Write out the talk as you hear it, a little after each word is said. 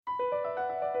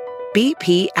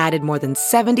BP added more than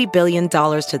 $70 billion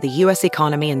to the U.S.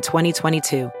 economy in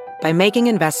 2022 by making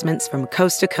investments from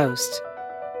coast to coast.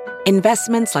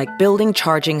 Investments like building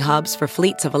charging hubs for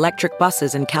fleets of electric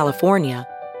buses in California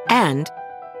and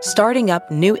starting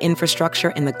up new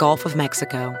infrastructure in the Gulf of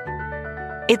Mexico.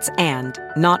 It's and,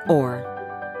 not or.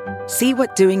 See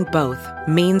what doing both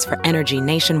means for energy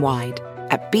nationwide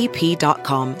at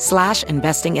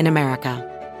bp.com/investing in America.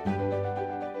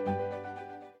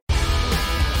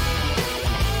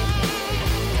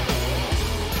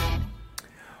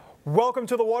 Welcome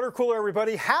to the water cooler,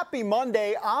 everybody. Happy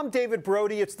Monday. I'm David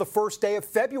Brody. It's the first day of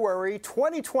February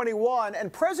 2021,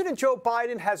 and President Joe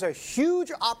Biden has a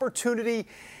huge opportunity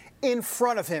in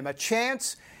front of him, a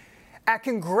chance at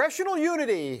congressional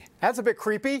unity. That's a bit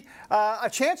creepy. A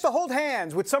chance to hold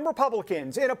hands with some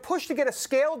Republicans in a push to get a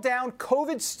scaled-down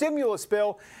COVID stimulus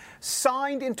bill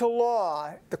signed into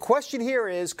law. The question here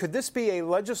is, could this be a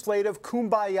legislative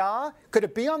kumbaya? Could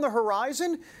it be on the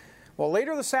horizon? Well,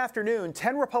 later this afternoon,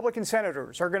 10 Republican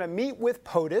senators are going to meet with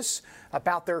POTUS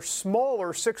about their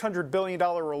smaller $600 billion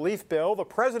relief bill. The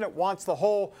president wants the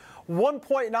whole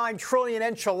 $1.9 trillion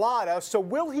enchilada. So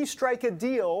will he strike a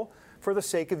deal for the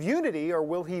sake of unity, or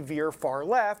will he veer far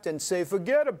left and say,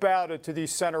 forget about it, to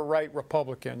these center-right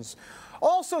Republicans?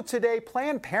 Also today,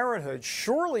 Planned Parenthood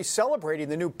surely celebrating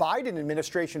the new Biden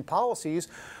administration policies.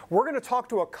 We're going to talk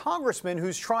to a congressman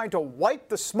who's trying to wipe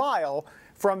the smile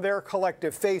from their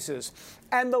collective faces.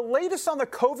 And the latest on the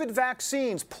COVID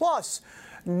vaccines, plus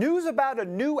news about a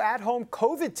new at-home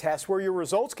COVID test where your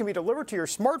results can be delivered to your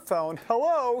smartphone,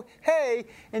 hello, hey,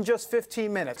 in just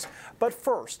 15 minutes. But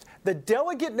first, the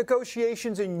delegate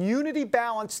negotiations and unity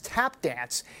balance tap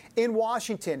dance in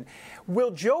Washington. Will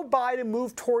Joe Biden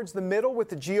move towards the middle with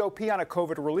the GOP on a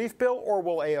COVID relief bill, or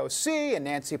will AOC and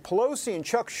Nancy Pelosi and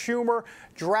Chuck Schumer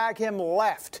drag him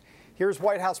left? Here's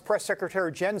White House Press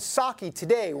Secretary Jen Psaki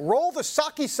today. Roll the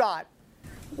Psaki shot.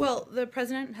 Well, the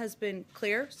president has been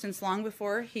clear since long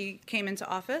before he came into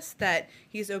office that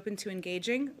he's open to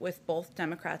engaging with both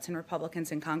Democrats and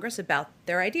Republicans in Congress about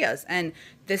their ideas. And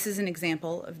this is an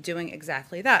example of doing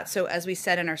exactly that. So as we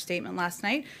said in our statement last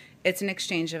night, it's an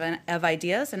exchange of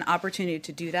ideas, an opportunity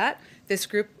to do that. This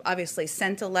group obviously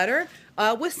sent a letter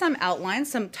with some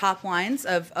outlines, some top lines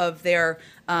of their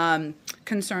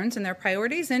concerns and their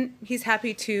priorities, and he's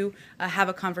happy to have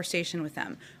a conversation with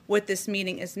them. What this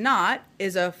meeting is not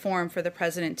is a forum for the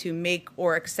president to make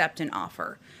or accept an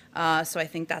offer. So I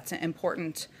think that's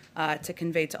important to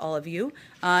convey to all of you.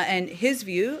 And his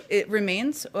view, it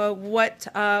remains what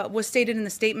was stated in the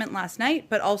statement last night,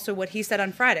 but also what he said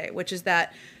on Friday, which is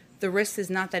that the risk is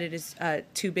not that it is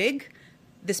too big,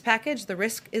 this package. The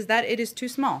risk is that it is too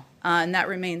small. And that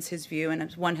remains his view, and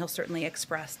it's one he'll certainly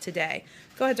express today.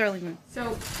 Go ahead, Darlene. So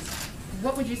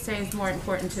what would you say is more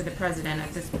important to the president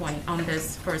at this point on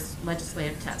this first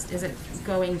legislative test? Is it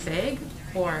going big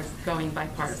or going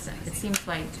bipartisan? It seems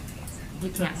like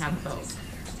you can't have both.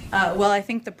 Well, I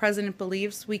think the president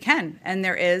believes we can, and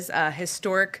there is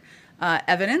historic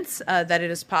evidence that it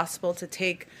is possible to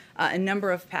take a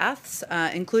number of paths,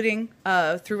 including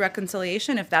through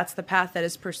reconciliation, if that's the path that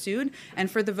is pursued,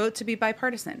 and for the vote to be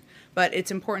bipartisan. But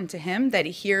it's important to him that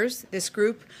he hears this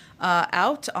group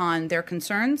out on their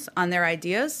concerns, on their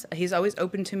ideas. He's always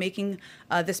open to making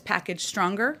this package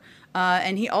stronger.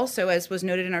 And he also, as was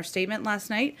noted in our statement last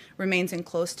night, remains in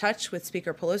close touch with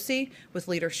Speaker Pelosi, with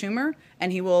Leader Schumer,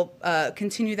 and he will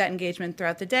continue that engagement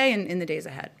throughout the day and in the days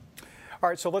ahead. All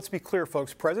right, so let's be clear,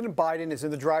 folks. President Biden is in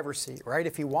the driver's seat, right?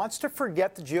 If he wants to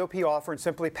forget the GOP offer and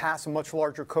simply pass a much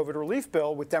larger COVID relief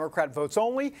bill with Democrat votes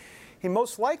only, he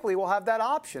most likely will have that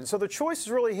option. So the choice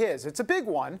is really his. It's a big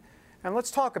one, and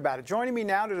let's talk about it. Joining me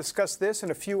now to discuss this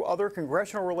and a few other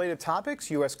congressional-related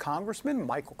topics, U.S. Congressman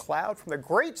Michael Cloud from the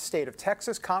great state of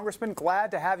Texas. Congressman,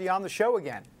 glad to have you on the show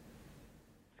again.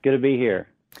 It's good to be here.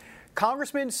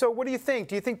 Congressman, so what do you think?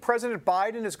 Do you think President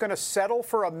Biden is going to settle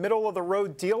for a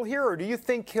middle-of-the-road deal here, or do you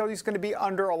think he's going to be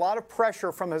under a lot of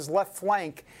pressure from his left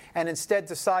flank and instead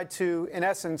decide to, in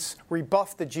essence,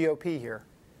 rebuff the GOP here?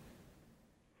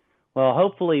 Well,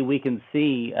 hopefully we can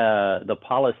see the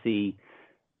policy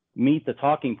meet the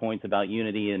talking points about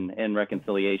unity and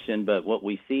reconciliation, but what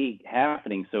we see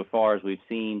happening so far is we've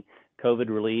seen COVID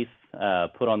relief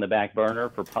put on the back burner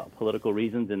for political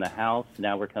reasons in the House.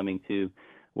 Now we're coming to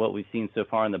what we've seen so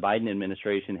far in the Biden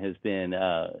administration has been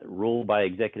ruled by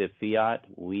executive fiat.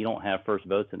 We don't have first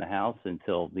votes in the House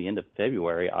until the end of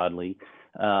February, oddly.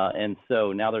 And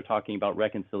so now they're talking about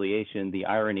reconciliation. The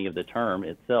irony of the term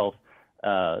itself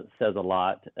says a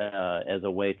lot as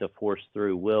a way to force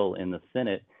through will in the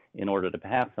Senate in order to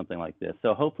pass something like this.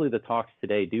 So hopefully the talks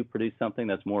today do produce something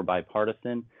that's more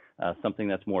bipartisan. something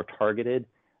that's more targeted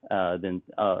than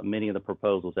many of the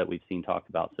proposals that we've seen talked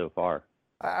about so far.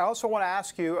 I also want to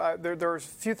ask you, there's a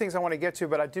few things I want to get to,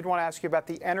 but I did want to ask you about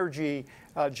the energy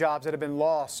jobs that have been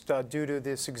lost due to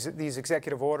these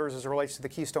executive orders as it relates to the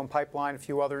Keystone Pipeline, a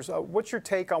few others. What's your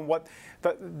take on what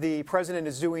the president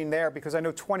is doing there? Because I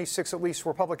know 26 at least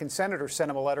Republican senators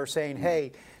sent him a letter saying,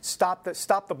 hey, stop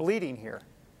the bleeding here.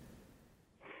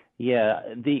 Yeah,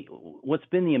 what's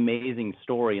been the amazing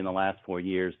story in the last 4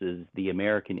 years is the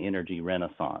American energy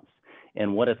renaissance,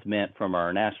 and what it's meant from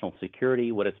our national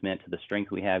security, what it's meant to the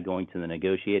strength we have going to the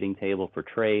negotiating table for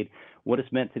trade, what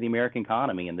it's meant to the American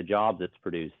economy and the jobs it's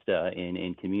produced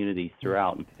in communities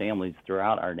throughout and families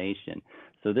throughout our nation.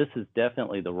 So this is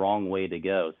definitely the wrong way to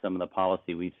go. Some of the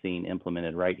policy we've seen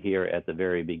implemented right here at the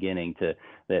very beginning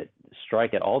that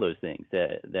strike at all those things,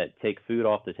 that take food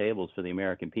off the tables for the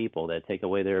American people, that take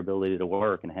away their ability to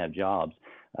work and have jobs.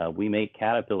 We make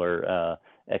Caterpillar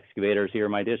excavators here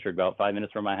in my district about 5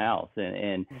 minutes from my house,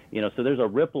 and so there's a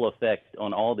ripple effect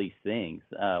on all these things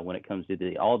when it comes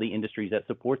to all the industries that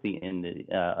support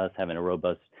us having a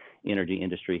robust energy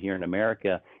industry here in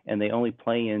America, and they only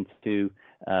play into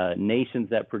nations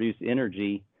that produce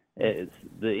energy.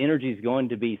 The energy is going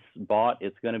to be bought,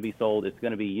 it's going to be sold, it's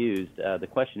going to be used. The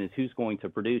question is who's going to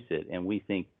produce it, and we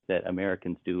think that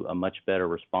Americans do a much better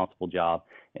responsible job,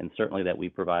 and certainly that we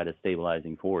provide a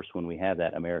stabilizing force when we have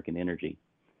that American energy.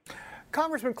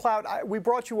 Congressman Cloud, we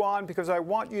brought you on because I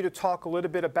want you to talk a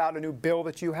little bit about a new bill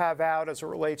that you have out as it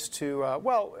relates to,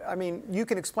 you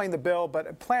can explain the bill,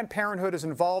 but Planned Parenthood is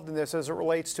involved in this as it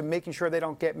relates to making sure they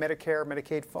don't get Medicare,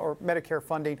 Medicaid, or Medicare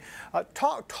funding.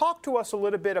 Talk to us a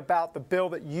little bit about the bill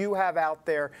that you have out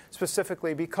there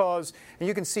specifically because, and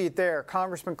you can see it there,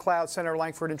 Congressman Cloud, Senator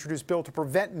Lankford introduced a bill to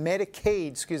prevent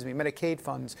Medicaid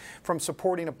funds from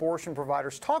supporting abortion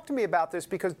providers. Talk to me about this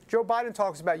because Joe Biden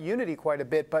talks about unity quite a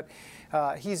bit, but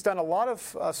he's done a lot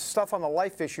of stuff on the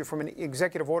life issue from an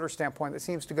executive order standpoint that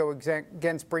seems to go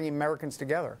against bringing Americans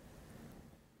together.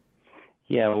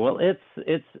 Yeah, well,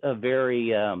 it's a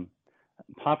very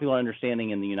popular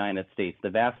understanding in the United States. The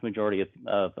vast majority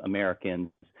of Americans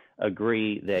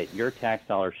agree that your tax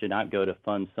dollars should not go to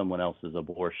fund someone else's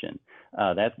abortion.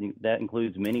 That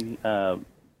includes many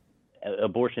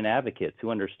abortion advocates who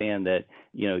understand that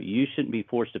you shouldn't be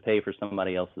forced to pay for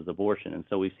somebody else's abortion, and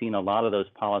so we've seen a lot of those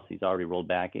policies already rolled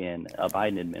back in a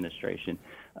Biden administration.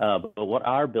 But what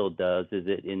our bill does is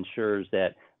it ensures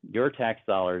that your tax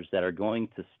dollars that are going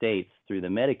to states through the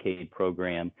Medicaid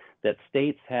program, that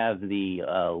states have the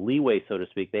leeway, so to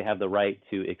speak, they have the right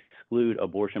to exclude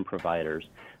abortion providers.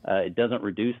 It doesn't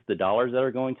reduce the dollars that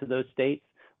are going to those states.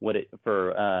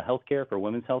 For healthcare, for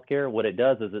women's healthcare, what it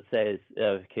does is it says,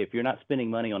 okay, if you're not spending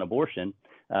money on abortion,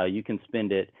 you can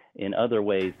spend it in other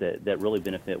ways that really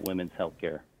benefit women's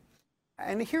healthcare.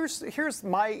 And here's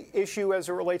my issue as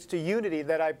it relates to unity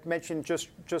that I mentioned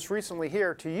just recently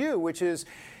here to you, which is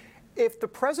if the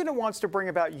president wants to bring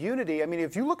about unity, I mean,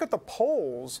 if you look at the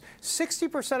polls,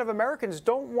 60% of Americans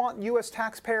don't want U.S.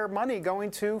 taxpayer money going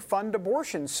to fund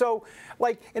abortion. So,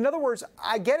 in other words,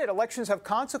 I get it, elections have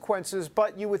consequences,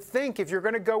 but you would think if you're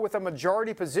going to go with a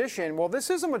majority position, well, this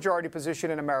is a majority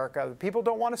position in America. People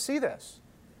don't want to see this.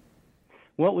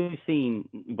 What we've seen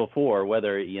before,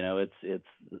 whether, it's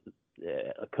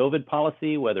a COVID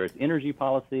policy, whether it's energy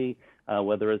policy,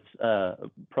 whether it's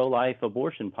pro-life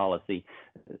abortion policy,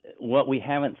 what we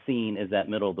haven't seen is that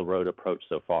middle-of-the-road approach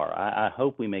so far. I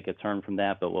hope we make a turn from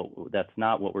that, but that's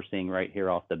not what we're seeing right here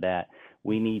off the bat.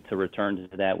 We need to return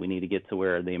to that. We need to get to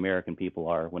where the American people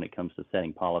are when it comes to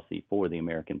setting policy for the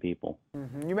American people.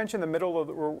 Mm-hmm. You mentioned the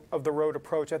middle-of-the-road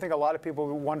approach. I think a lot of people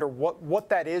wonder what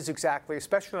that is exactly,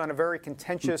 especially on a very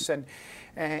contentious and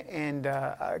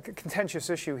contentious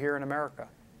issue here in America.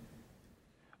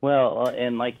 Well,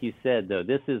 and like you said, though,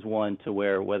 this is one to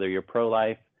where whether you're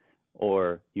pro-life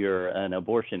or you're an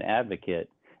abortion advocate,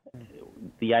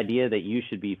 the idea that you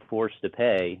should be forced to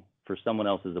pay for someone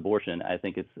else's abortion, I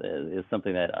think is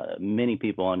something that many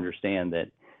people understand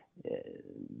that you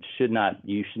should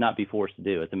not be forced to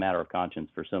do. It's a matter of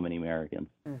conscience for so many Americans.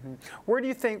 Mm-hmm. Where do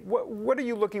you think, what are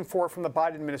you looking for from the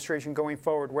Biden administration going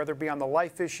forward, whether it be on the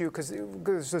life issue?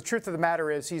 Because the truth of the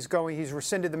matter is he's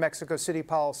rescinded the Mexico City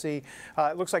policy.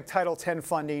 It looks like Title X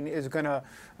funding is going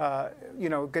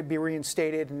to, be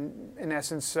reinstated and, in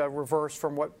essence, reversed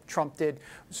from what Trump did.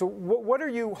 So what are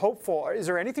you hopeful? Is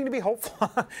there anything to be hopeful?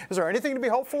 Is there anything to be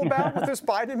hopeful about with this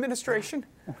Biden administration?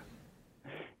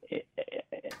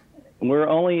 We're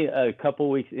only a couple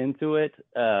weeks into it.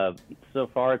 So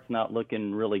far, it's not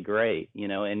looking really great,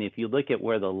 and if you look at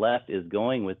where the left is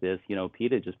going with this,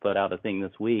 PETA just put out a thing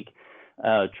this week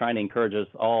trying to encourage us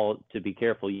all to be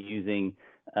careful using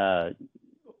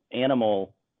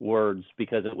animal words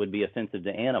because it would be offensive to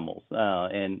animals.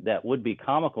 And that would be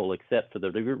comical, except for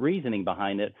the reasoning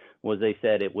behind it was they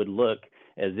said it would look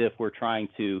as if we're trying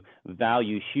to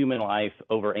value human life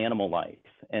over animal life.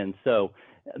 And so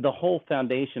the whole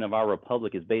foundation of our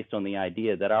republic is based on the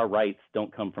idea that our rights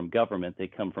don't come from government, they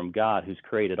come from God, who's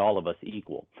created all of us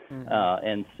equal.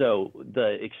 And so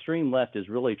the extreme left is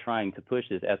really trying to push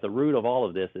this. At the root of all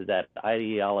of this is that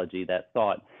ideology, that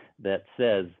thought that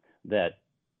says that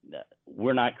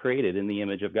we're not created in the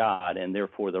image of God, and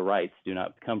therefore the rights do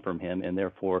not come from him, and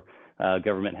therefore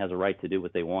government has a right to do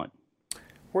what they want.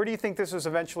 Where do you think this is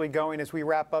eventually going as we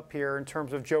wrap up here in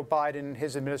terms of Joe Biden and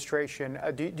his administration?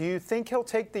 Do you think he'll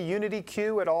take the unity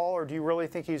cue at all, or do you really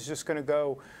think he's just going to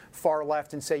go far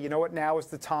left and say, you know what, now is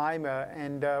the time,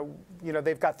 you know,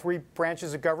 they've got three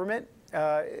branches of government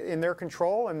in their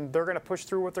control, and they're going to push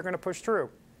through what they're going to push through?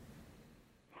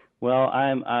 Well,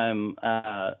 I'm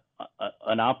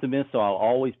an optimist, so I'll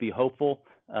always be hopeful.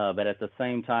 But at the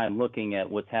same time, looking at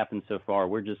what's happened so far,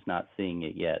 we're just not seeing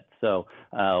it yet. So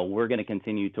we're going to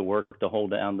continue to work to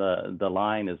hold down the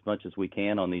line as much as we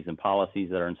can on these policies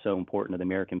that are so important to the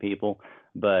American people.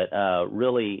 But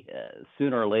really,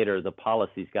 sooner or later, the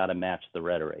policies got to match the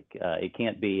rhetoric. It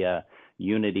can't be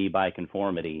unity by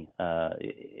conformity.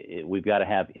 We've got to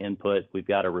have input. We've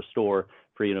got to restore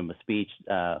freedom of speech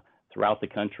throughout the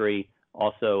country.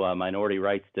 Also, minority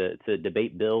rights to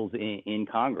debate bills in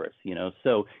Congress. You know,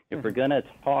 so if we're going to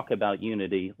talk about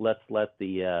unity, let's let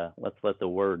the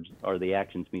words or the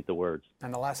actions meet the words.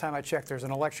 And the last time I checked, there's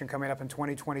an election coming up in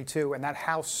 2022, and that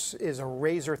House is a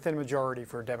razor-thin majority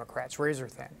for Democrats,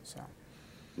 razor-thin. So,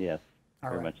 yes,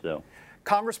 very much so.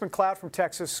 Congressman Cloud from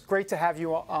Texas, great to have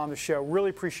you on the show.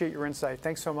 Really appreciate your insight.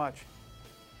 Thanks so much.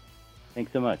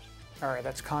 Thanks so much. All right,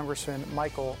 that's Congressman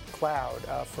Michael Cloud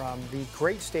from the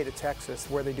great state of Texas,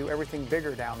 where they do everything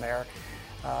bigger down there.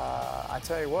 I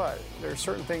tell you what, there's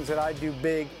certain things that I do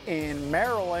big in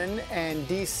Maryland and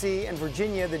D.C. and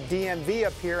Virginia, the DMV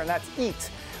up here, and that's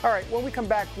eat. All right, when we come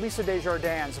back, Lisa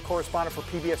Desjardins, a correspondent for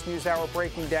PBS NewsHour,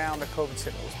 breaking down the COVID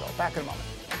stimulus bill. Back in a moment.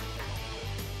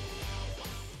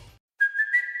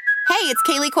 Hey, it's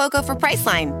Kaylee Cuoco for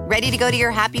Priceline. Ready to go to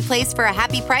your happy place for a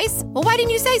happy price? Well, why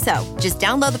didn't you say so? Just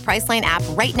download the Priceline app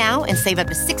right now and save up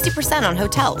to 60% on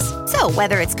hotels. So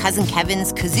whether it's Cousin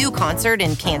Kevin's Kazoo Concert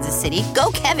in Kansas City,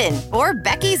 go Kevin, or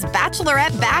Becky's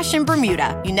Bachelorette Bash in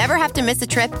Bermuda, you never have to miss a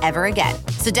trip ever again.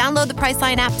 So download the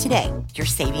Priceline app today. Your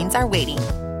savings are waiting.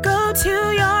 Go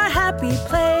to your happy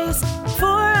place for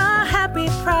a happy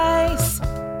price.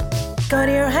 Go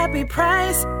to your happy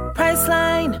price,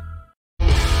 Priceline.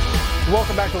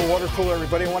 Welcome back to the water cooler,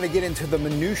 everybody. I want to get into the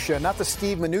minutia, not the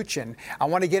Steve Mnuchin. I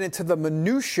want to get into the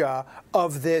minutia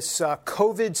of this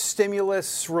COVID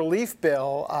stimulus relief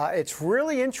bill. It's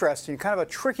really interesting, kind of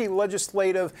a tricky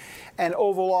legislative and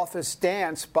Oval Office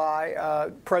dance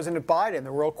by President Biden.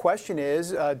 The real question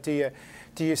is, do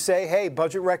you say, hey,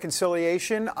 budget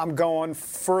reconciliation, I'm going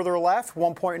further left,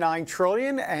 1.9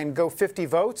 trillion, and go 50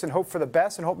 votes and hope for the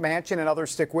best and hope Manchin and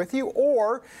others stick with you?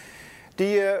 Or do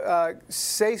you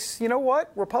say, you know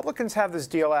what, Republicans have this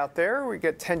deal out there, we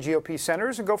get 10 GOP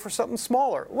senators and go for something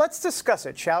smaller? Let's discuss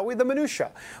it, shall we? The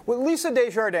minutia with Lisa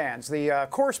Desjardins, the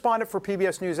correspondent for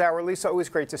PBS NewsHour. Lisa, always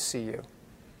great to see you.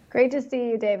 Great to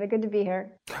see you, David. Good to be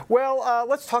here. Well,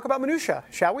 let's talk about minutia,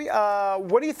 shall we?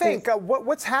 What do you think?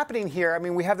 What's happening here? I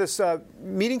mean, we have this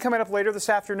meeting coming up later this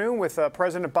afternoon with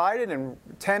President Biden and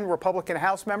 10 Republican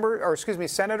House members, or excuse me,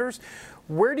 senators.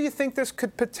 Where do you think this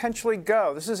could potentially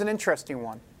go? This is an interesting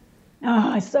one.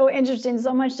 Oh, it's so interesting.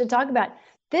 So much to talk about.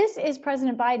 This is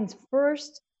President Biden's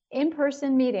first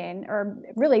in-person meeting, or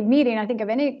really meeting, I think, of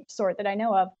any sort that I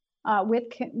know of, with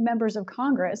members of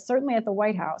Congress, certainly at the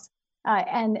White House.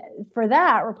 And for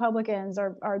that, Republicans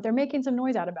they're making some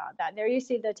noise out about that. There you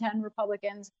see the 10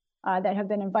 Republicans that have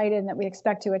been invited and that we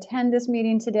expect to attend this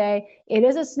meeting today. It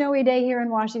is a snowy day here in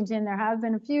Washington. There have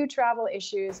been a few travel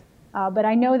issues, but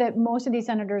I know that most of these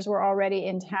senators were already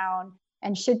in town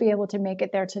and should be able to make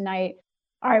it there tonight.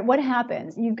 All right, what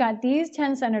happens? You've got these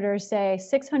 10 senators say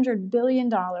 $600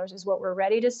 billion is what we're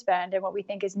ready to spend and what we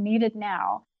think is needed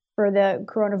now for the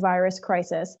coronavirus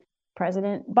crisis.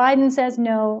 President Biden says,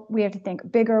 no, we have to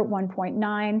think bigger,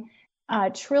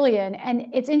 1.9 trillion. And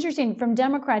it's interesting, from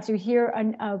Democrats who hear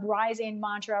a rising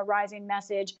mantra, a rising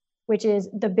message, which is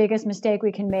the biggest mistake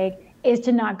we can make is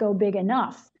to not go big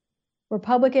enough.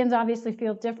 Republicans obviously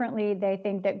feel differently. They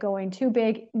think that going too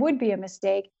big would be a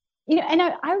mistake. And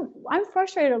I'm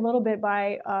frustrated a little bit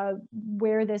by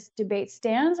where this debate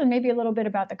stands, and maybe a little bit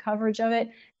about the coverage of it.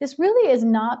 This really is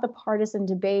not the partisan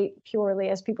debate purely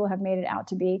as people have made it out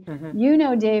to be.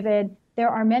 Mm-hmm. David, there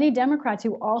are many Democrats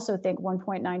who also think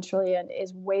 1.9 trillion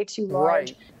is way too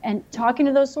large. Right. And talking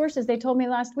to those sources, they told me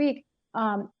last week,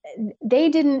 they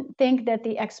didn't think that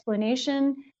the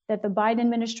explanation that the Biden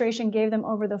administration gave them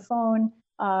over the phone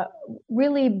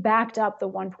really backed up the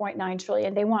 1.9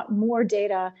 trillion. They want more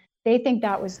data. They think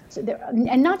that was,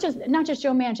 and not just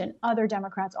Joe Manchin, other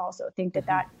Democrats also think that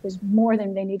that is more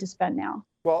than they need to spend now.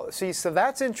 Well, see, so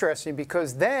that's interesting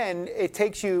because then it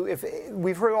takes you, if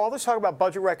we've heard all this talk about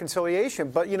budget reconciliation,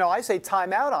 but, I say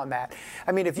time out on that.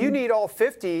 I mean, if you need all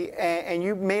 50 and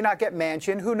you may not get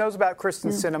Manchin, who knows about Kristen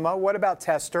Sinema? What about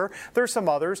Tester? There's some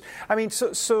others. I mean,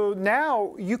 so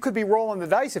now you could be rolling the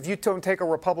dice if you don't take a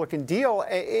Republican deal.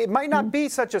 It might not be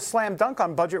such a slam dunk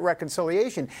on budget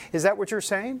reconciliation. Is that what you're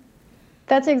saying?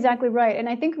 That's exactly right. And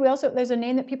I think there's a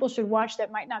name that people should watch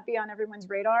that might not be on everyone's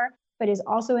radar, but is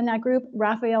also in that group,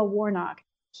 Raphael Warnock.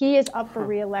 He is up for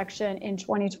re-election in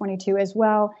 2022 as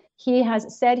well. He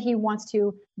has said he wants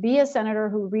to be a senator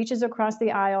who reaches across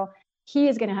the aisle. He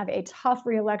is going to have a tough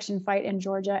re-election fight in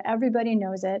Georgia. Everybody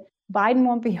knows it. Biden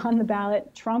won't be on the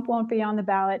ballot. Trump won't be on the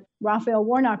ballot. Raphael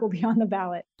Warnock will be on the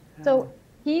ballot. So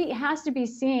he has to be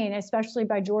seen, especially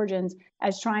by Georgians,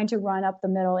 as trying to run up the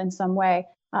middle in some way.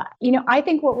 I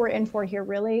think what we're in for here,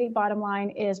 really, bottom line,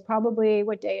 is probably,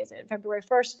 what day is it? February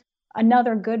 1st,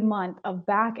 another good month of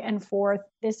back and forth,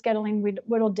 this getting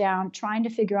whittled down, trying to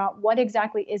figure out what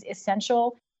exactly is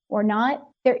essential or not.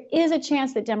 There is a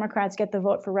chance that Democrats get the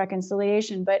vote for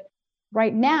reconciliation, but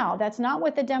right now, that's not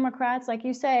what the Democrats, like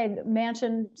you said,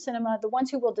 Manchin, Sinema, the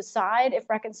ones who will decide if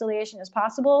reconciliation is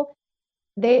possible,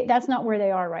 that's not where they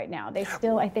are right now. They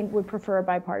still, I think, would prefer a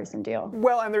bipartisan deal.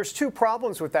 Well, and there's two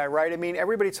problems with that, right? I mean,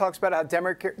 everybody talks about how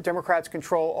Democrats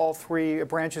control all three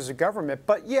branches of government,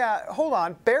 but hold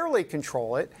on, barely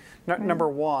control it, number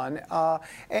one.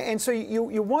 And so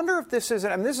you wonder if this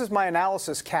isn't, and this is my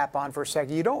analysis cap on for a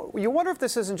second, you wonder if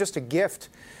this isn't just a gift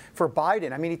for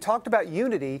Biden. I mean, he talked about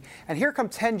unity, and here come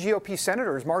 10 GOP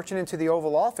senators marching into the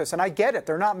Oval Office. And I get it.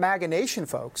 They're not MAGA Nation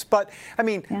folks. But, I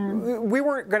mean, we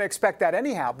weren't going to expect that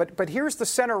anyhow. But here's the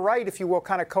center-right, if you will,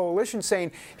 kind of coalition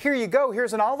saying, here you go.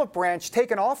 Here's an olive branch.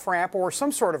 Take an off-ramp or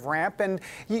some sort of ramp. And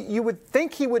you would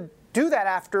think he would do that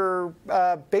after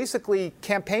basically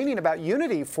campaigning about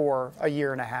unity for a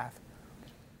year and a half.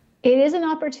 It is an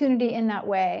opportunity in that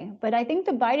way, but I think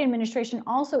the Biden administration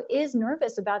also is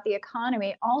nervous about the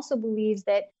economy, also believes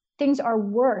that things are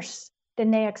worse than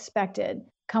they expected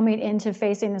coming into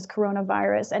facing this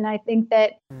coronavirus. And I think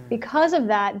that because of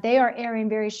that, they are erring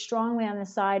very strongly on the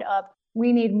side of,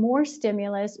 we need more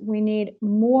stimulus, we need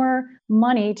more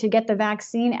money to get the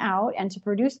vaccine out and to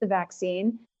produce the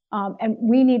vaccine, and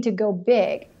we need to go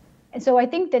big. And so I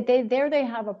think that they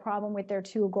have a problem with their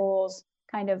two goals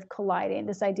kind of colliding,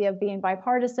 this idea of being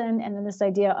bipartisan and then this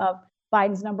idea of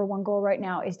Biden's number one goal right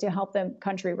now is to help the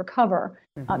country recover.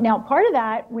 Now, part of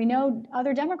that, we know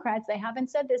other Democrats, they haven't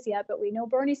said this yet, but we know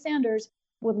Bernie Sanders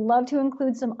would love to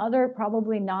include some other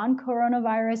probably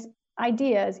non-coronavirus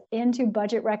ideas into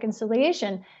budget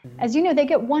reconciliation. As you know, they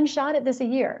get one shot at this a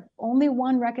year, only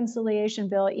one reconciliation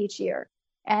bill each year.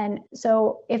 And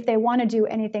so if they want to do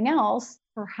anything else,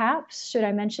 perhaps, should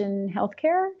I mention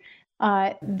healthcare?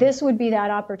 This would be that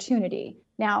opportunity.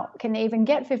 Now, can they even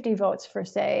get 50 votes for,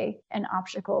 say, an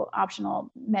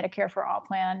optional Medicare for all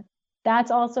plan?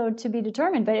 That's also to be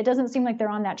determined, but it doesn't seem like they're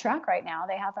on that track right now.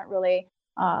 They haven't really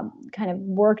kind of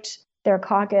worked their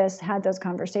caucus, had those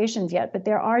conversations yet. But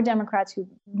there are Democrats who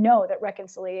know that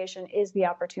reconciliation is the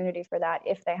opportunity for that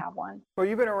if they have one. Well,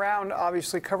 you've been around,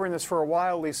 obviously, covering this for a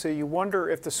while, Lisa. You wonder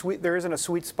if there isn't a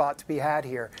sweet spot to be had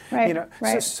here. Right,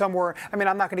 So somewhere, I mean,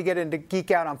 I'm not going to get into geek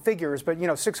out on figures, but,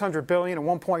 $600 billion and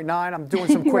 1.9, I'm doing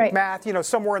some quick math,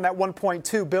 somewhere in that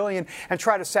 1.2 billion and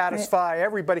try to satisfy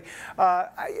everybody.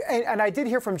 And I did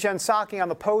hear from Jen Psaki on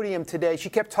the podium today.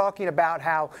 She kept talking about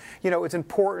how, it's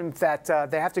important that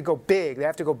they have to go big. They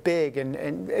have to go big, and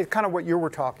it's kind of what you were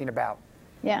talking about.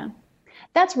 Yeah,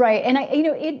 that's right. And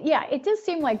it does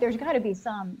seem like there's got to be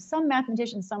some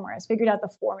mathematician somewhere has figured out the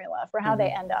formula for how they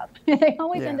end up. They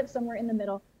always end up somewhere in the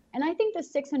middle. And I think the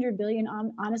 $600 billion,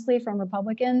 honestly, from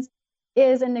Republicans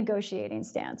is a negotiating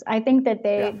stance. I think that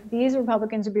these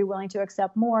Republicans would be willing to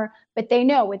accept more, but they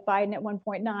know with Biden at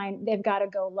 1.9, they've got to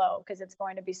go low because it's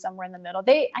going to be somewhere in the middle.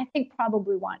 They, I think,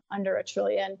 probably want under $1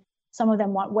 trillion. Some of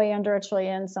them want way under $1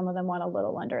 trillion. Some of them want a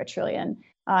little under $1 trillion.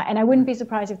 And I wouldn't be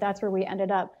surprised if that's where we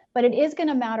ended up. But it is going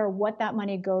to matter what that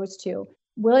money goes to.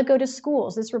 Will it go to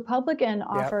schools? This Republican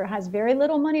offer has very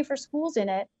little money for schools in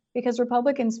it. because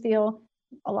Republicans feel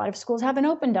a lot of schools haven't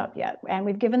opened up yet, and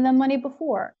we've given them money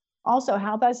before. Also,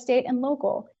 how about state and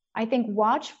local? I think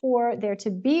watch for there to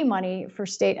be money for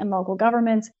state and local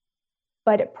governments,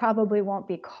 but it probably won't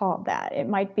be called that. It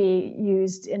might be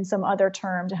used in some other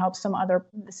term to help some other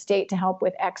state to help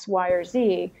with X, Y, or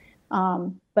Z.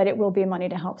 But it will be money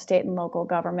to help state and local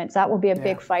governments. That will be a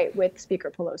big fight with Speaker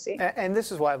Pelosi. And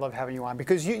this is why I love having you on,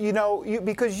 because you know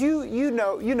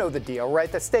the deal,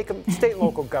 right? The state and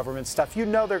local government stuff. You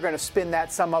know they're going to spin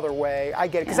that some other way. I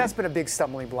get it, because that's been a big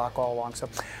stumbling block all along. So,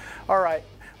 all right,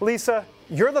 Lisa,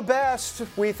 you're the best.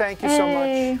 We thank you so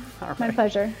much. All right. My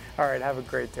pleasure. All right, have a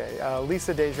great day.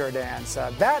 Lisa Desjardins.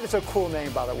 That is a cool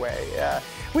name, by the way.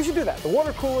 We should do that. The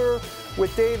water cooler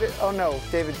with David. Oh, no,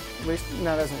 David. No,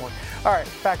 that doesn't work. All right,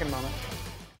 back in a moment.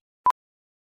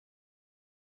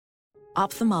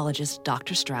 Ophthalmologist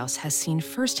Dr. Strauss has seen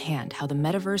firsthand how the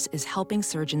metaverse is helping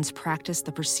surgeons practice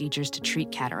the procedures to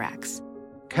treat cataracts.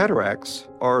 Cataracts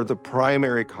are the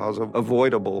primary cause of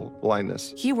avoidable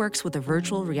blindness. He works with a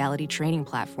virtual reality training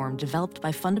platform developed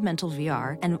by Fundamental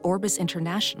VR and Orbis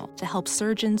International to help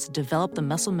surgeons develop the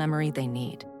muscle memory they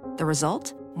need. The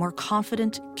result? More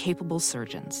confident, capable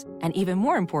surgeons. And even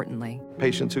more importantly,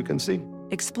 patients who can see.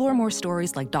 Explore more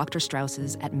stories like Dr.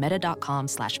 Strauss's at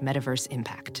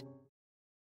meta.com/metaverseimpact.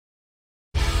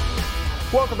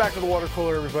 Welcome back to the water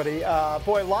cooler, everybody.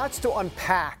 Boy, lots to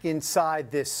unpack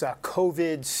inside this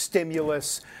COVID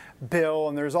stimulus bill,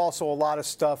 and there's also a lot of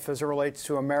stuff as it relates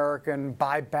to American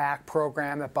buyback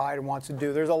program that Biden wants to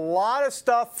do. There's a lot of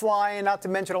stuff flying, not to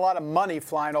mention a lot of money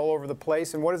flying all over the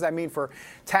place. And what does that mean for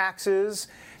taxes,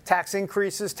 tax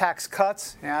increases, tax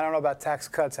cuts? Yeah, I don't know about tax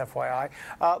cuts, FYI.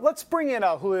 Let's bring in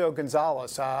Julio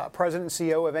Gonzalez, President and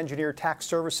CEO of Engineer Tax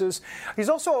Services. He's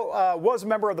also was a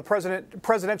member of the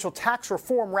Presidential Tax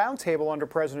Reform Roundtable under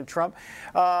President Trump.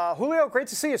 Julio, great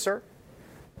to see you, sir.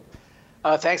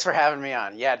 Thanks for having me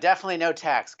on. Yeah, definitely no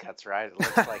tax cuts, right? It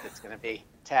looks like it's going to be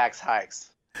tax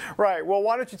hikes. Right. Well,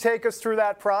 why don't you take us through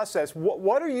that process?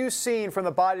 What are you seeing from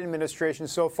the Biden administration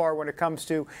so far when it comes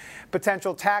to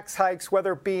potential tax hikes,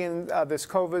 whether it be in this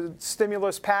COVID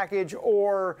stimulus package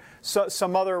or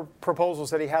some other proposals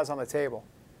that he has on the table?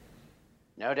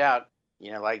 No doubt.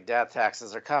 Like death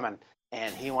taxes are coming.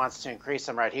 And he wants to increase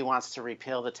them, right? He wants to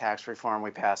repeal the tax reform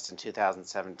we passed in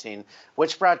 2017,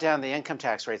 which brought down the income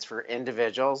tax rates for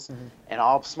individuals and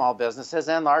all small businesses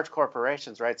and large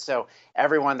corporations, right? So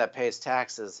everyone that pays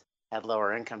taxes had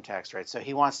lower income tax rates. So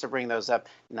he wants to bring those up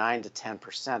 9 to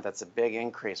 10%. That's a big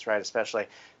increase, right? Especially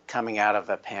coming out of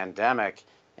a pandemic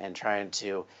and trying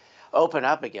to open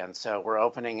up again. So we're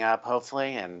opening up,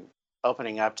 hopefully, and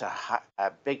opening up to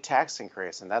a big tax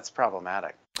increase, and that's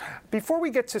problematic. Before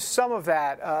we get to some of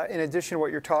that, in addition to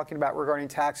what you're talking about regarding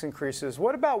tax increases,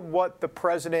 what about what the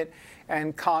president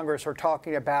and Congress are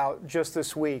talking about just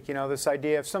this week? This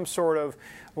idea of some sort of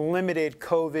limited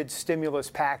COVID stimulus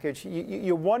package.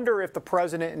 You wonder if the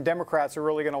president and Democrats are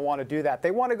really going to want to do that.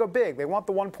 They want to go big. They want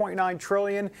the $1.9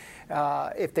 trillion.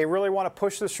 If they really want to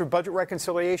push this through budget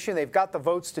reconciliation, they've got the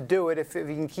votes to do it. If you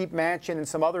can keep Manchin and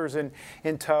some others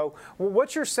in tow.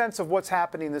 What's your sense of what's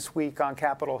happening this week on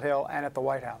Capitol Hill and at the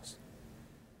White House?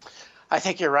 I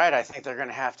think you're right. I think they're going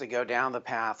to have to go down the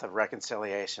path of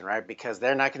reconciliation, right? Because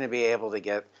they're not going to be able to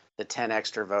get the 10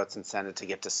 extra votes in Senate to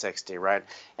get to 60, right?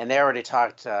 And they already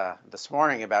talked this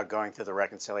morning about going through the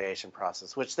reconciliation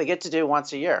process, which they get to do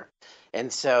once a year.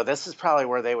 And so this is probably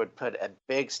where they would put a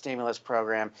big stimulus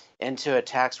program into a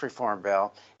tax reform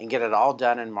bill and get it all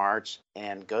done in March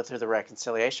and go through the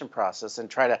reconciliation process and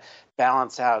try to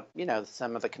balance out,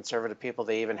 some of the conservative people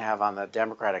they even have on the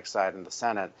Democratic side in the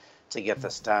Senate to get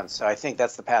this done. So I think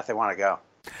that's the path they want to go.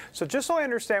 So just so I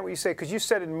understand what you say, because you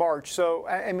said in March, so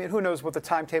I mean, who knows what the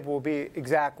timetable will be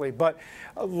exactly, but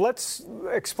let's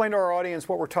explain to our audience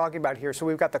what we're talking about here. So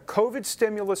we've got the COVID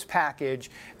stimulus package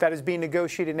that is being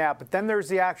negotiated now, but then there's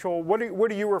the actual, what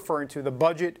are you referring to, the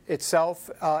budget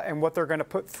itself and what they're going to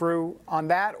put through on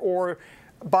that, or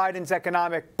Biden's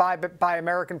economic Buy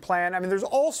American plan? I mean, there's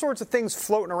all sorts of things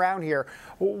floating around here.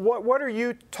 What are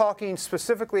you talking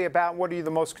specifically about? What are you the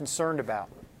most concerned about?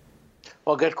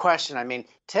 Well, good question. I mean,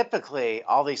 typically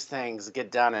all these things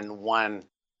get done in one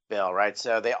bill, right?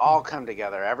 So they all come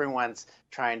together. Everyone's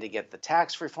trying to get the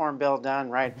tax reform bill done,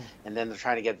 right? And then they're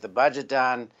trying to get the budget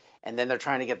done, and then they're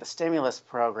trying to get the stimulus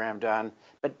program done.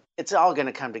 But it's all going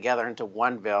to come together into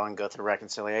one bill and go through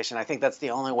reconciliation. I think that's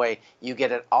the only way you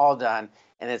get it all done,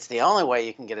 and it's the only way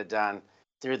you can get it done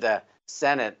through the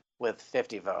Senate with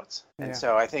 50 votes. And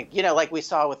so I think, like we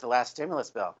saw with the last stimulus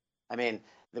bill, I mean,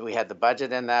 we had the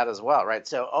budget in that as well, right?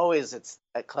 So always it's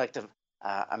a collective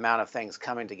amount of things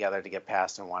coming together to get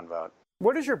passed in one vote.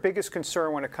 What is your biggest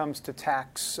concern when it comes to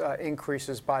tax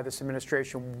increases by this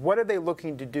administration? What are they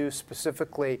looking to do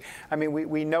specifically? I mean,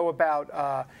 we know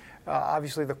about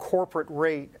obviously the corporate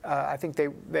rate. I think they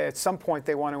at some point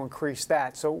they want to increase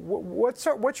that. So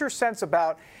what's your sense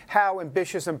about how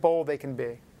ambitious and bold they can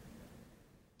be?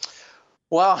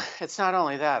 Well, it's not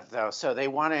only that, though. So they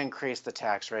want to increase the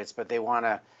tax rates, but they want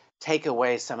to take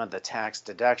away some of the tax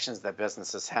deductions that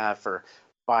businesses have for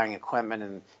buying equipment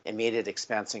and immediate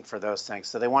expensing for those things.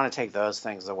 So they want to take those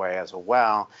things away as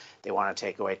well. They want to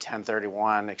take away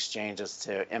 1031 exchanges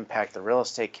to impact the real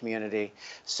estate community.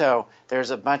 So there's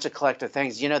a bunch of collective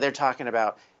things. You know, they're talking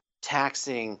about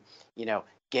taxing,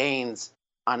 gains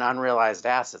on unrealized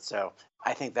assets. So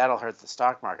I think that'll hurt the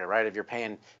stock market, right? If you're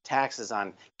paying taxes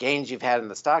on gains you've had in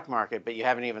the stock market, but you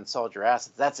haven't even sold your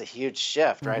assets, that's a huge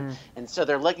shift, right? Mm-hmm. And so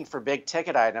they're looking for big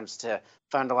ticket items to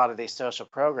fund a lot of these social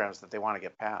programs that they want to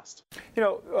get passed.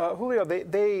 Julio, the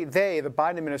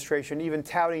Biden administration, even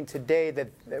touting today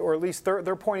that, or at least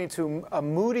they're pointing to a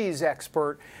Moody's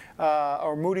expert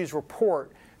or Moody's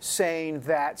report saying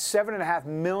that 7.5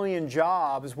 million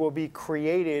jobs will be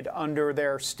created under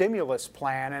their stimulus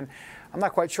plan. And I'm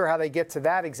not quite sure how they get to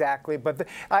that exactly, but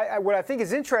what I think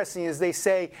is interesting is they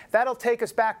say that'll take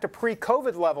us back to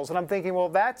pre-COVID levels. And I'm thinking, well,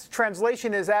 that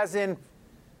translation is as in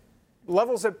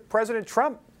levels that President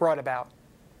Trump brought about.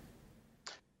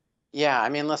 Yeah, I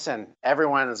mean, listen,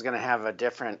 everyone is going to have a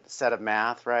different set of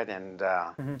math, right? And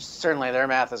certainly their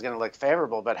math is going to look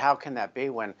favorable, but how can that be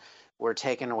when we're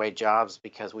taking away jobs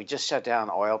because we just shut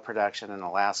down oil production in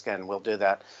Alaska, and we'll do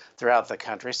that throughout the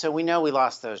country. So we know we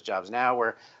lost those jobs. Now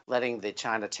we're letting the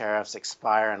China tariffs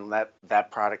expire and let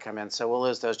that product come in. So we'll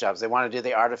lose those jobs. They want to do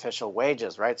the artificial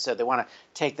wages, right? So they want to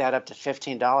take that up to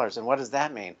 $15. And what does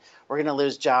that mean? We're going to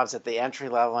lose jobs at the entry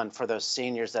level and for those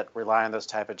seniors that rely on those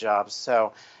type of jobs.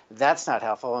 So that's not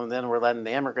helpful. And then we're letting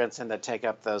the immigrants in that take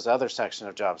up those other section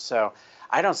of jobs. So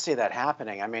I don't see that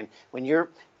happening. I mean, when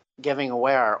you're giving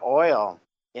away our oil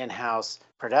in-house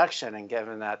production and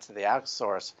giving that to the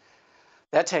outsource,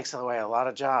 that takes away a lot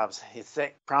of jobs.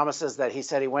 Promises that he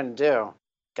said he wouldn't do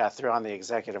got through on the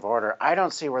executive order. I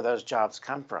don't see where those jobs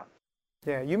come from.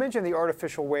 Yeah, you mentioned the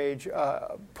artificial wage.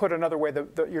 Put another way,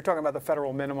 you're talking about the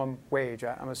federal minimum wage.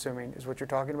 I'm assuming is what you're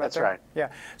talking about. That's there? Right. Yeah.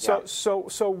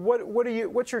 So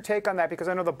what's your take on that? Because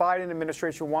I know the Biden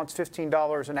administration wants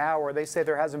 $15 an hour. They say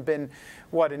there hasn't been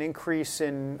an increase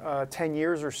in 10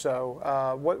 years or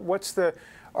so. What's the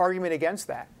argument against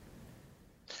that?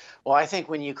 Well, I think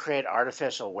when you create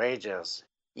artificial wages,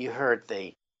 you hurt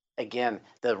the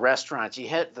restaurants, you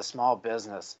hit the small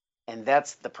business. And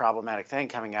that's the problematic thing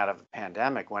coming out of the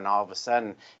pandemic, when all of a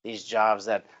sudden these jobs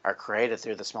that are created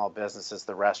through the small businesses,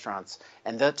 the restaurants,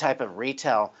 and the type of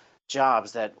retail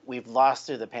jobs that we've lost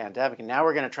through the pandemic. And now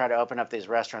we're going to try to open up these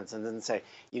restaurants and then say,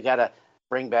 you got to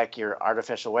bring back your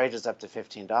artificial wages up to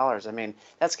 $15. I mean,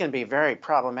 that's going to be very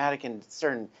problematic in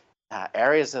certain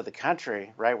areas of the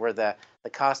country, right, where the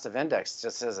cost of index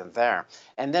just isn't there.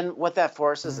 And then what that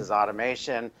forces is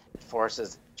automation, it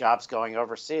forces jobs going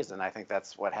overseas, and I think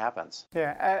that's what happens.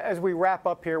 Yeah, as we wrap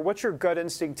up here, what's your gut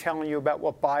instinct telling you about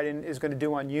what Biden is going to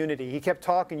do on unity? He kept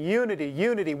talking unity,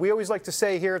 unity. We always like to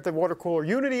say here at the water cooler,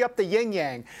 unity up the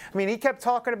yin-yang. I mean, he kept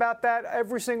talking about that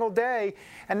every single day,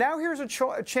 and now here's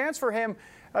a chance for him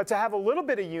to have a little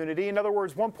bit of unity. In other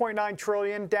words, 1.9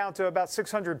 trillion down to about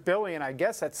 600 billion, I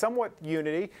guess. That's somewhat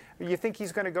unity. You think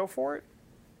he's going to go for it?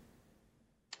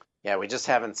 Yeah, we just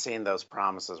haven't seen those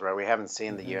promises, right? We haven't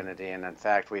seen the unity. And in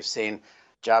fact, we've seen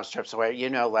job strips away.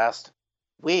 Last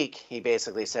week, he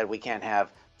basically said we can't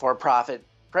have for-profit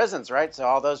prisons, right? So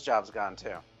all those jobs gone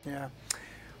too. Yeah.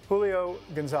 Julio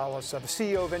Gonzalez, the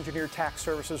CEO of Engineer Tax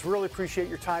Services. Really appreciate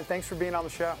your time. Thanks for being on the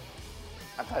show.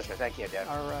 My pleasure. Thank you, Dad.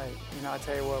 All right. I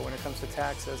tell you what, when it comes to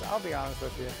taxes, I'll be honest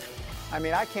with you. I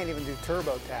mean, I can't even do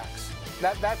TurboTax.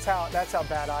 That's how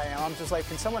bad I am. I'm just like,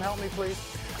 can someone help me, please?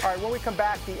 All right, when we come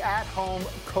back, the at-home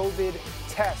COVID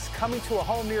test coming to a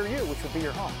home near you, which would be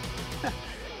your home.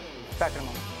 Back in a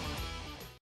moment.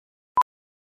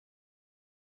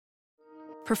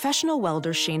 Professional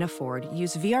welder Shayna Ford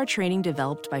used VR training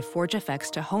developed by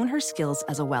ForgeFX to hone her skills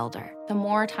as a welder. The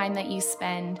more time that you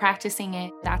spend practicing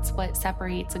it, that's what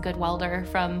separates a good welder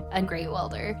from a great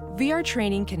welder. VR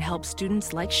training can help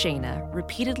students like Shayna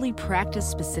repeatedly practice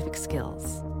specific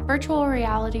skills. Virtual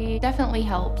reality definitely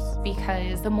helps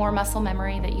because the more muscle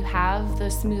memory that you have,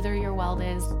 the smoother your weld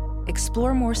is.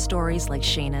 Explore more stories like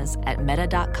Shayna's at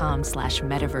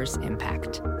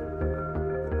meta.com/metaverseimpact.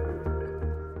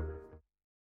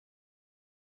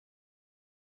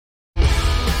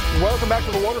 Welcome back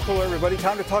to the water cooler, everybody.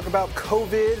 Time to talk about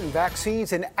COVID and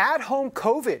vaccines and at-home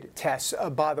COVID tests,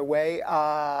 by the way.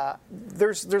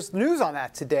 There's news on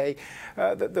that today.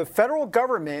 The federal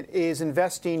government is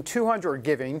investing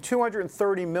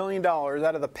 $230 million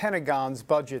out of the Pentagon's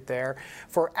budget there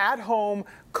for at-home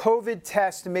COVID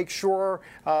tests to make sure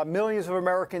millions of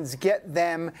Americans get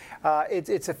them.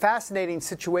 It's a fascinating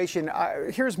situation.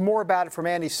 Here's more about it from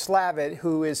Andy Slavitt,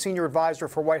 who is Senior Advisor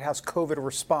for White House COVID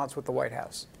response with the White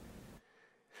House.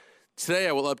 Today,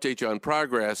 I will update you on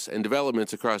progress and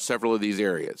developments across several of these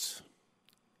areas.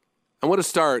 I want to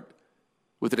start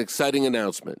with an exciting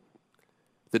announcement.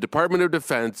 The Department of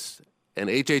Defense and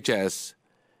HHS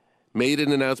made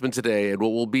an announcement today at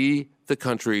what will be the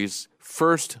country's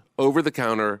first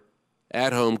over-the-counter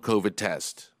at-home COVID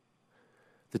test.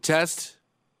 The test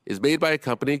is made by a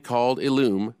company called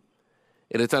Illume,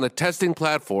 and it's on a testing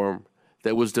platform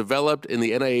that was developed in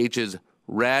the NIH's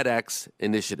RADx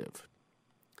initiative.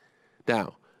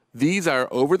 Now, these are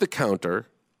over-the-counter,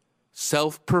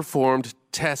 self-performed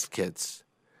test kits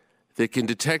that can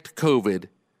detect COVID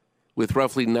with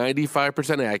roughly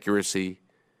 95% accuracy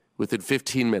within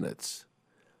 15 minutes.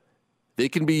 They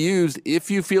can be used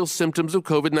if you feel symptoms of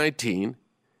COVID-19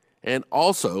 and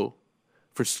also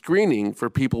for screening for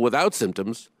people without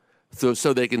symptoms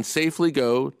so they can safely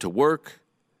go to work,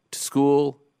 to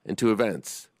school, and to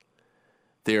events.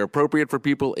 They are appropriate for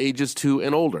people ages 2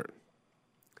 and older.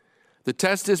 The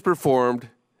test is performed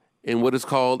in what is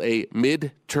called a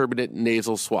mid-turbinate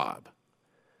nasal swab,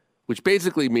 which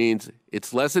basically means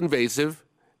it's less invasive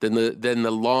than the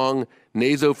long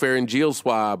nasopharyngeal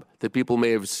swab that people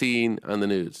may have seen on the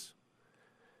news.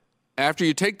 After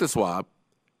you take the swab,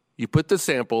 you put the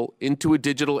sample into a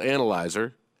digital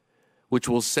analyzer, which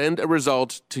will send a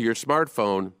result to your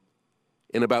smartphone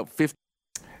in about 50.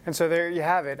 And so there you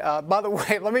have it. By the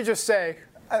way, let me just say,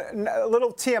 a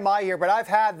little TMI here, but I've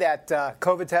had that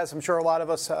COVID test. I'm sure a lot of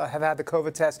us have had the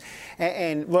COVID test.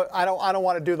 And look, I don't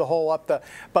want to do the whole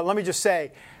but let me just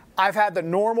say, I've had the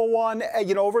normal one,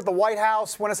 over at the White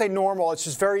House. When I say normal, it's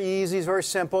just very easy, it's very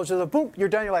simple. It's just a boom, you're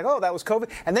done. You're like, oh, that was COVID.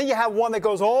 And then you have one that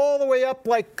goes all the way up,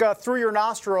 through your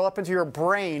nostril, up into your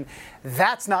brain.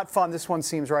 That's not fun. This one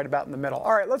seems right about in the middle.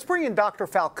 All right, let's bring in Dr.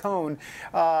 Falcone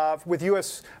with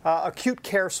U.S. Acute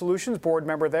Care Solutions board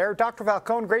member there. Dr.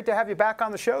 Falcone, great to have you back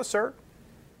on the show, sir.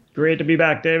 Great to be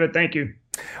back, David. Thank you.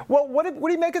 Well, what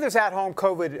do you make of this at-home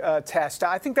COVID test?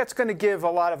 I think that's going to give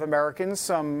a lot of Americans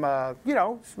some,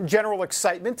 general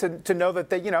excitement to know that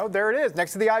there it is,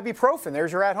 next to the ibuprofen.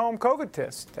 There's your at-home COVID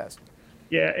test.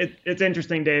 Yeah, it's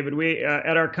interesting, David. We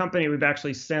at our company, we've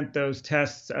actually sent those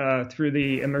tests through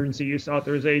the emergency use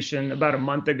authorization about a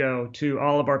month ago to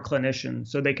all of our clinicians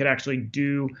so they could actually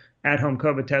do at-home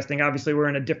COVID testing. Obviously, we're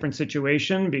in a different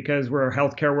situation because we're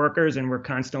healthcare workers and we're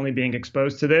constantly being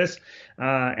exposed to this.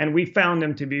 And we found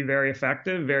them to be very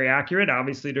effective, very accurate.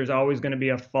 Obviously, there's always going to be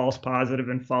a false positive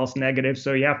and false negative,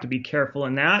 so you have to be careful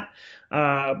in that.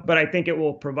 But I think it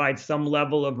will provide some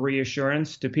level of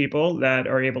reassurance to people that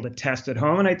are able to test at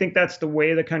home. And I think that's the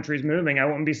way the country is moving. I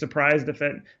wouldn't be surprised if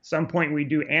at some point we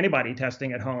do antibody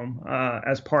testing at home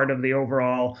as part of the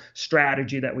overall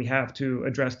strategy that we have to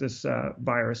address this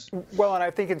virus. Well, and I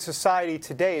think in society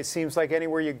today, it seems like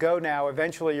anywhere you go now,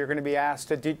 eventually you're going to be asked,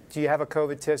 do you have a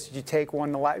COVID test? Did you take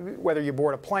one, whether you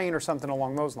board a plane or something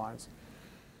along those lines?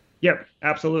 Yep,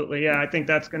 absolutely. Yeah, I think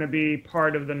that's going to be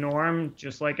part of the norm.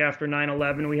 Just like after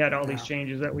 9/11, we had all these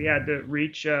changes that we had to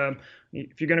reach.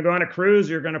 If you're going to go on a cruise,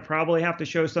 you're going to probably have to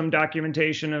show some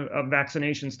documentation of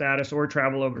vaccination status or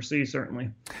travel overseas, certainly.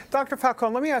 Dr.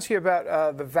 Falcone, let me ask you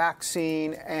about the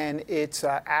vaccine and its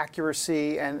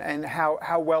accuracy and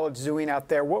how well it's doing out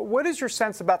there. What is your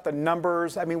sense about the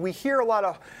numbers? I mean, we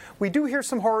do hear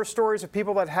some horror stories of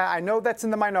people that I know that's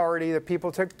in the minority, that people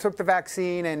took the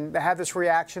vaccine and had this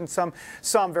reaction.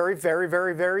 Some very, very,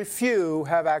 very, very few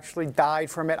have actually died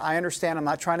from it. I understand. I'm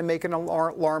not trying to make an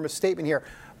alarmist statement here.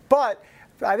 But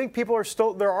I think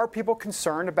there are people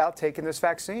concerned about taking this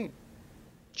vaccine.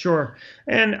 Sure.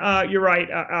 And you're right.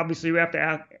 Obviously, we have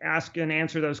to ask and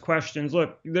answer those questions.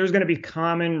 Look, there's going to be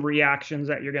common reactions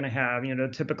that you're going to have,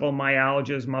 typical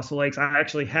myalgias, muscle aches. I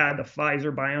actually had the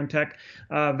Pfizer-BioNTech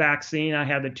vaccine. I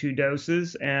had the 2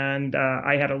 doses, and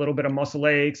I had a little bit of muscle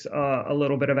aches, a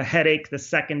little bit of a headache the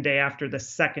second day after the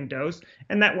second dose,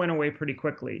 and that went away pretty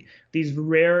quickly. These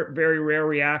very rare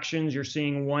reactions, you're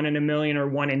seeing 1 in a million or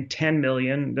 1 in 10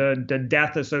 million. The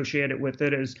death associated with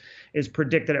it is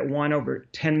predicted at 1 over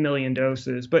 10 million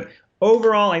doses. But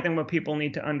Overall, I think what people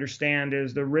need to understand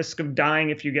is the risk of dying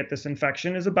if you get this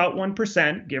infection is about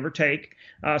 1%, give or take.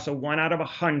 So 1 out of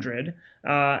 100.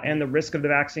 And the risk of the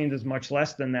vaccines is much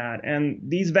less than that. And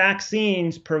these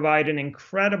vaccines provide an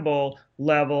incredible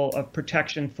level of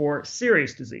protection for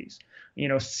serious disease,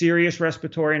 serious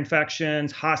respiratory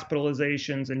infections,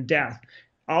 hospitalizations, and death.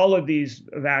 All of these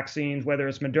vaccines, whether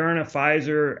it's Moderna,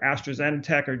 Pfizer,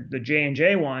 AstraZeneca, or the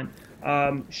J&J one,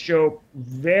 show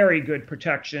very good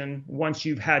protection once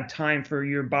you've had time for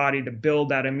your body to build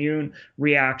that immune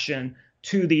reaction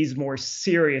to these more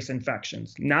serious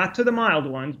infections. Not to the mild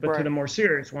ones, but to the more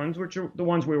serious ones, which are the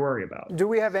ones we worry about. Do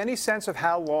we have any sense of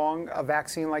how long a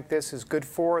vaccine like this is good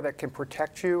for that can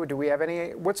protect you? Do we have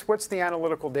any, what's the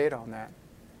analytical data on that?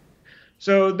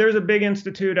 So there's a big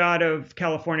institute out of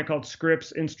California called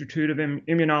Scripps Institute of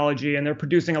Immunology, and they're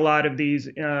producing a lot of these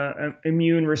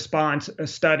immune response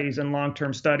studies and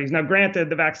long-term studies. Now, granted,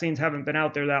 the vaccines haven't been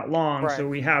out there that long, so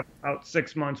we have about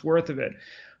 6 months worth of it.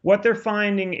 What they're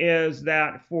finding is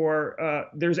that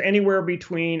there's anywhere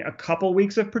between a couple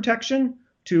weeks of protection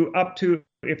to up to,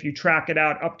 if you track it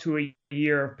out, up to a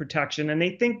year of protection. And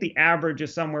they think the average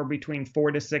is somewhere between 4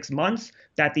 to 6 months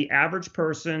that the average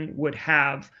person would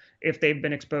have if they've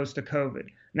been exposed to COVID.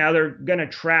 Now they're going to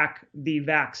track the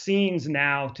vaccines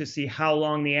now to see how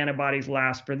long the antibodies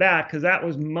last for that, because that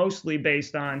was mostly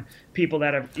based on people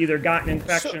that have either gotten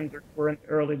infections or were in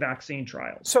early vaccine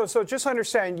trials. So just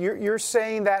understand, you're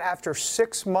saying that after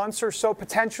 6 months or so,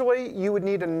 potentially, you would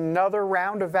need another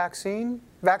round of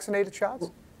vaccinated shots?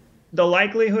 The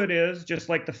likelihood is, just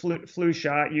like the flu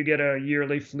shot, you get a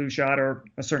yearly flu shot, or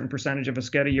a certain percentage of us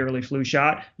get a yearly flu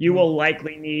shot. You will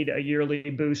likely need a yearly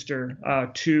booster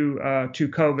to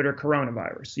COVID or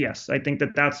coronavirus. Yes, I think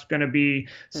that's going to be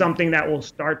something that will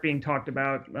start being talked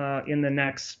about in the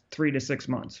next 3 to 6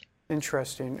 months.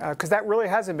 Interesting, because that really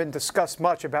hasn't been discussed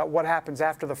much about what happens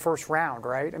after the first round,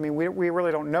 right? I mean, we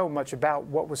really don't know much about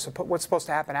what's supposed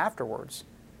to happen afterwards.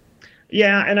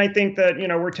 Yeah, and I think that,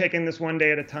 we're taking this one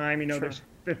day at a time. There's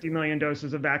 50 million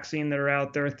doses of vaccine that are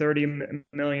out there. 30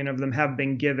 million of them have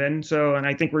been given. And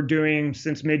I think we're doing,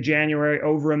 since mid-January,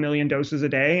 over 1 million doses a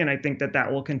day. And I think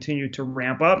that will continue to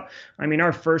ramp up. I mean,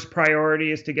 our first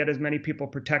priority is to get as many people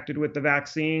protected with the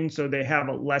vaccine so they have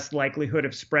a less likelihood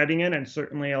of spreading it, and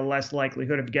certainly a less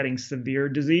likelihood of getting severe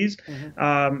disease.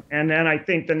 And then I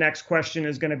think the next question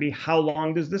is going to be, how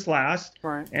long does this last?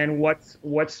 Right. And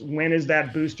when is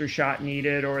that booster shot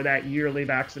needed, or that yearly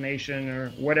vaccination, or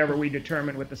whatever we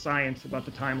determine with the science about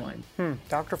the timeline.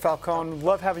 Dr. Falcone,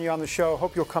 love having you on the show.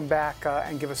 Hope you'll come back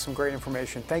and give us some great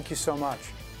information. Thank you so much.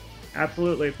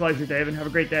 Absolutely. A pleasure, David. Have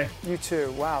a great day. You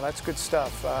too. Wow, that's good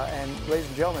stuff. And ladies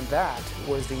and gentlemen, that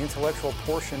was the intellectual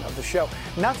portion of the show.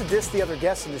 Not to diss the other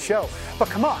guests in the show, but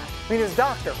come on. I mean, as a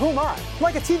doctor, who am I? I'm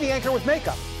like a TV anchor with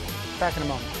makeup. Back in a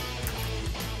moment.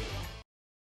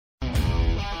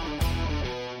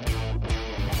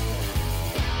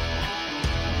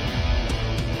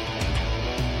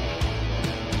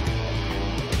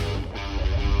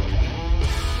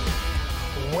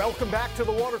 Welcome back to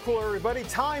the water cooler, everybody.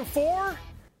 Time for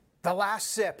the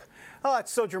last sip. Oh,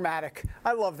 it's so dramatic.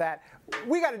 I love that.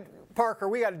 Parker,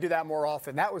 we got to do that more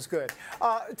often. That was good.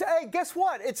 Hey, guess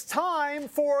what? It's time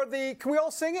for the, can we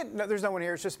all sing it? No, there's no one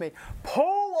here. It's just me.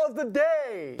 Poll of the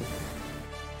day.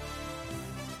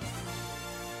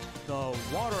 The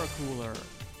water cooler.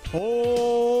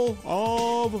 Poll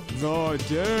of the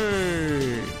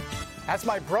day. That's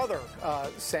my brother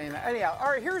saying that. Anyhow,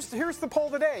 all right, here's the poll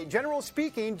today. Generally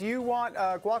speaking, do you want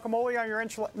guacamole on your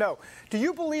enchilada? No. Do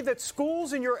you believe that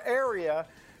schools in your area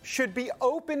should be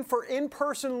open for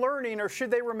in-person learning, or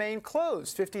should they remain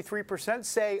closed? 53%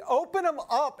 say open them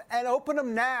up and open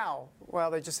them now. Well,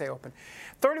 they just say open.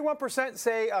 31%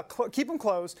 say keep them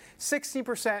closed.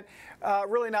 16%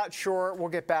 really not sure. We'll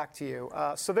get back to you.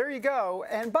 So there you go.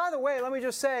 And by the way, let me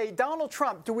just say, Donald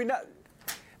Trump,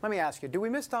 let me ask you, do we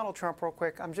miss Donald Trump real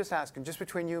quick? I'm just asking, just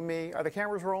between you and me. Are the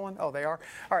cameras rolling? Oh, they are?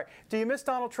 All right. Do you miss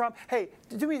Donald Trump? Hey,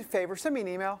 do me a favor. Send me an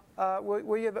email.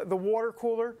 Will you? The water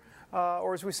cooler,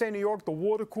 or as we say in New York, the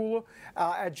water cooler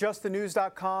at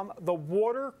justthenews.com. The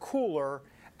water cooler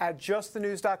at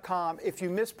justthenews.com. If you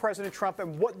miss President Trump,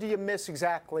 and what do you miss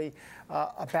exactly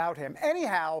about him?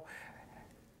 Anyhow,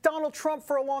 Donald Trump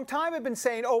for a long time had been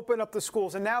saying open up the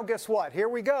schools, and now guess what? Here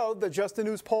we go, the Just the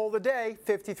News poll of the day,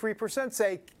 53%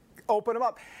 say open them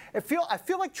up. I feel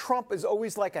like Trump is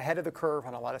always like ahead of the curve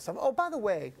on a lot of stuff. Oh, by the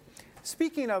way,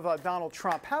 speaking of Donald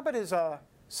Trump, how about his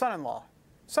son-in-law,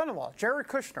 Jared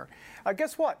Kushner?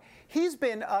 Guess what? He's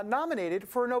been nominated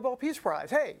for a Nobel Peace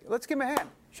Prize. Hey, let's give him a hand.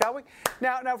 Shall we?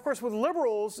 Now, of course, with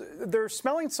liberals, there's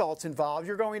smelling salts involved.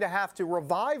 You're going to have to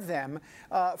revive them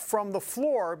from the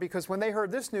floor, because when they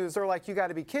heard this news, they're like, you got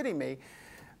to be kidding me.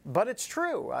 But it's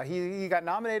true. He got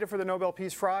nominated for the Nobel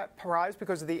Peace Prize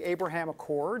because of the Abraham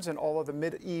Accords and all of the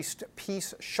Mideast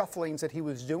peace shufflings that he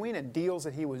was doing and deals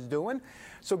that he was doing.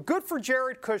 So good for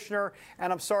Jared Kushner,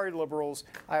 and I'm sorry, liberals,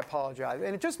 I apologize.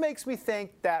 And it just makes me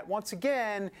think that, once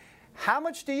again, how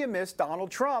much do you miss Donald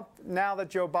Trump now that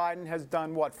Joe Biden has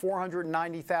done, what,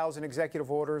 490,000 executive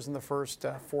orders in the first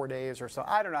 4 days or so?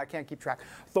 I don't know. I can't keep track.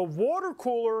 The water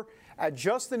cooler at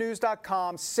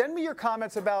justthenews.com. Send me your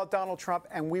comments about Donald Trump,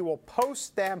 and we will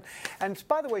post them. And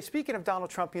by the way, speaking of Donald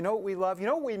Trump, you know what we love? You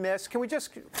know what we miss? Can we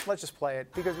let's just play it,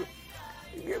 because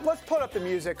let's put up the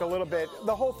music a little bit.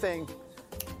 The whole thing.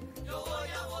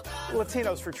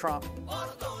 Latinos for Trump.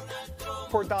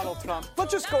 Poor Donald Trump.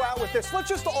 Let's just go out with this. Let's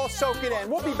just all soak it in.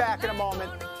 We'll be back in a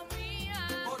moment.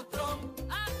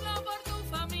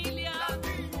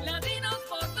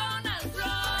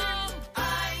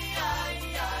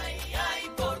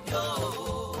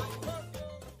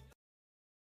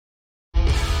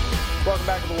 Welcome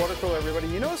back to the Water Cooler, everybody.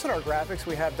 You notice in our graphics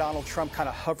we have Donald Trump kind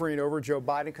of hovering over Joe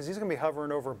Biden, because he's going to be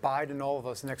hovering over Biden and all of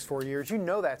us the next 4 years. You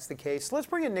know that's the case. Let's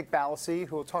bring in Nick Ballasy,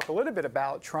 who will talk a little bit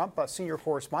about Trump, a senior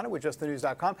correspondent with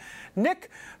justthenews.com. Nick,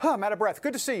 I'm out of breath.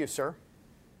 Good to see you, sir.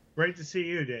 Great to see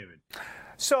you, David.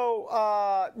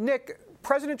 So, Nick,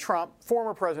 President Trump,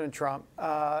 former President Trump,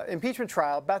 impeachment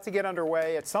trial about to get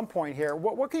underway at some point here.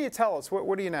 What can you tell us?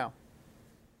 What do you know?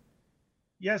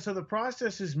 Yeah, so the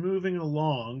process is moving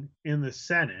along in the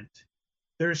Senate.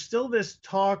 There's still this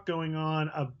talk going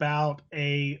on about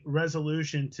a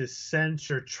resolution to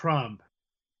censure Trump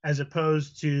as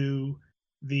opposed to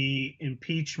the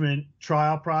impeachment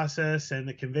trial process and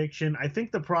the conviction. I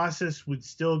think the process would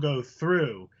still go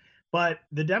through, but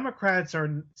the Democrats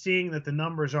are seeing that the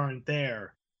numbers aren't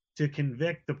there to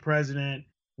convict the president.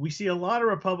 We see a lot of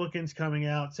Republicans coming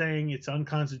out saying it's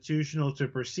unconstitutional to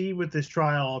proceed with this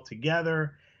trial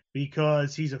altogether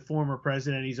because he's a former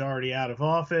president. He's already out of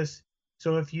office.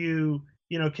 So if you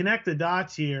connect the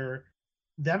dots here,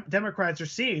 Democrats are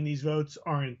seeing these votes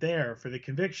aren't there for the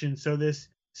conviction. So this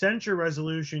censure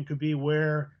resolution could be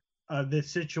where this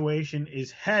situation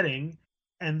is heading,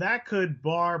 and that could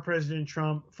bar President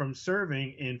Trump from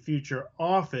serving in future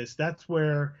office. That's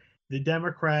where the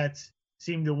Democrats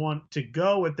seem to want to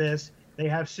go with this. They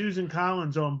have Susan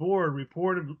Collins on board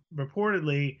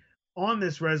reportedly on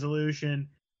this resolution.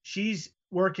 She's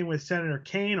working with Senator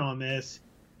Kaine on this.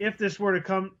 If this were to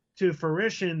come to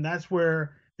fruition, that's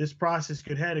where this process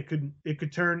could head. It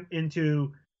could turn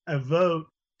into a vote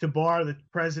to bar the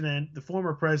president, the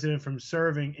former president, from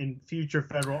serving in future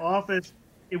federal office.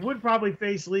 It would probably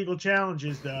face legal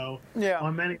challenges, though,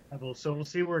 on many levels. So we'll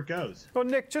see where it goes. Well,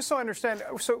 Nick, just so I understand,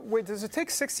 so wait, does it take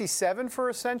 67 for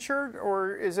a censure,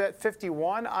 or is it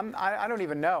 51? I don't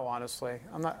even know, honestly.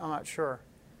 I'm not sure.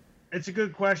 It's a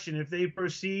good question. If they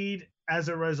proceed as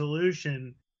a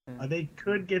resolution, they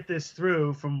could get this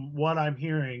through. From what I'm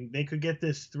hearing, they could get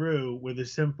this through with a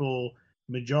simple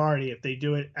majority if they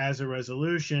do it as a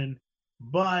resolution.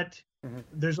 But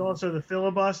there's also the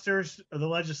filibusters, the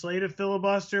legislative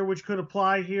filibuster, which could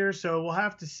apply here. So we'll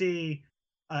have to see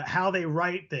how they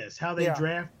write this, how they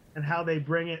draft, and how they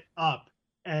bring it up,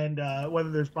 and whether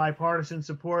there's bipartisan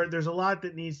support. There's a lot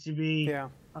that needs to be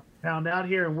found out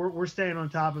here, and we're staying on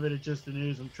top of it at Just the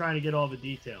News. I'm trying to get all the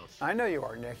details. I know you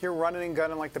are, Nick. You're running and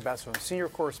gunning like the best one. Senior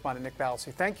correspondent Nick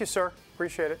Ballasy. Thank you, sir.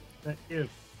 Appreciate it. Thank you.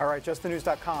 All right,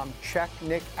 justthenews.com. Check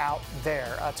Nick out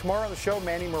there. Tomorrow on the show,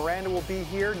 Manny Miranda will be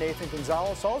here, Nathan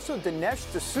Gonzalez, also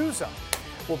Dinesh D'Souza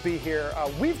will be here.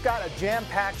 We've got a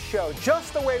jam-packed show,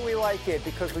 just the way we like it,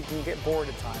 because we can get bored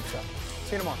at times. So,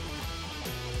 see you tomorrow.